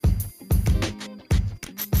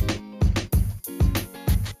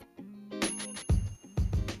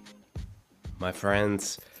My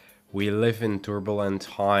friends, we live in turbulent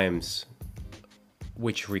times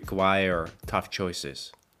which require tough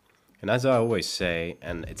choices. And as I always say,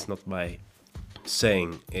 and it's not my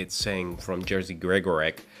saying, it's saying from Jerzy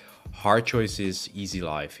Gregorek, hard choices, easy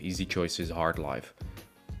life, easy choices, hard life.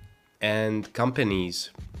 And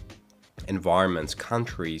companies, environments,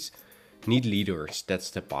 countries need leaders that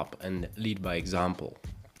step up and lead by example.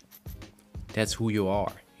 That's who you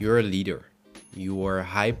are. You're a leader. You are a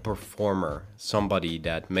high performer, somebody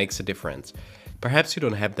that makes a difference. Perhaps you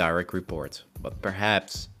don't have direct reports, but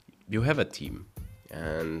perhaps you have a team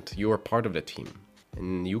and you are part of the team.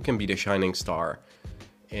 And you can be the shining star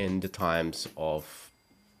in the times of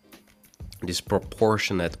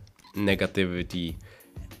disproportionate negativity.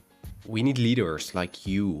 We need leaders like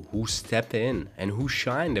you who step in and who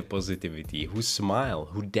shine the positivity, who smile,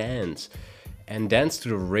 who dance, and dance to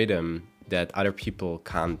the rhythm that other people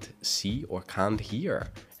can't see or can't hear.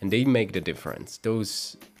 And they make the difference.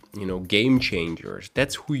 Those, game changers,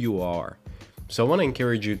 that's who you are. So I want to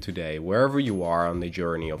encourage you today, wherever you are on the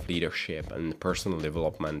journey of leadership and personal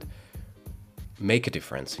development, make a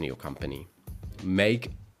difference in your company. Make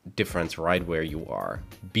a difference right where you are.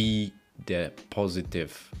 Be the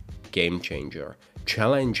positive game changer.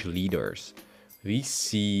 Challenge leaders. We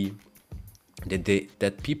see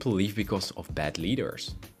that people leave because of bad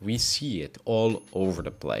leaders. We see it all over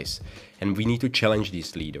the place. And we need to challenge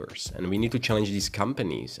these leaders. And we need to challenge these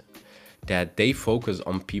companies that they focus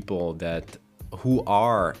on people who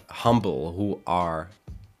are humble, who are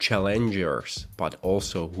challengers, but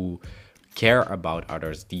also who care about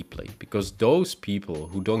others deeply. Because those people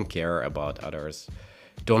who don't care about others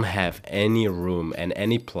don't have any room and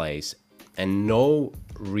any place and no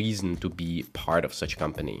reason to be part of such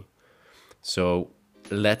company. So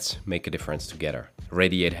let's make a difference together.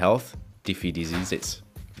 Radiate health, defeat diseases,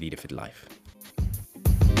 lead a fit life.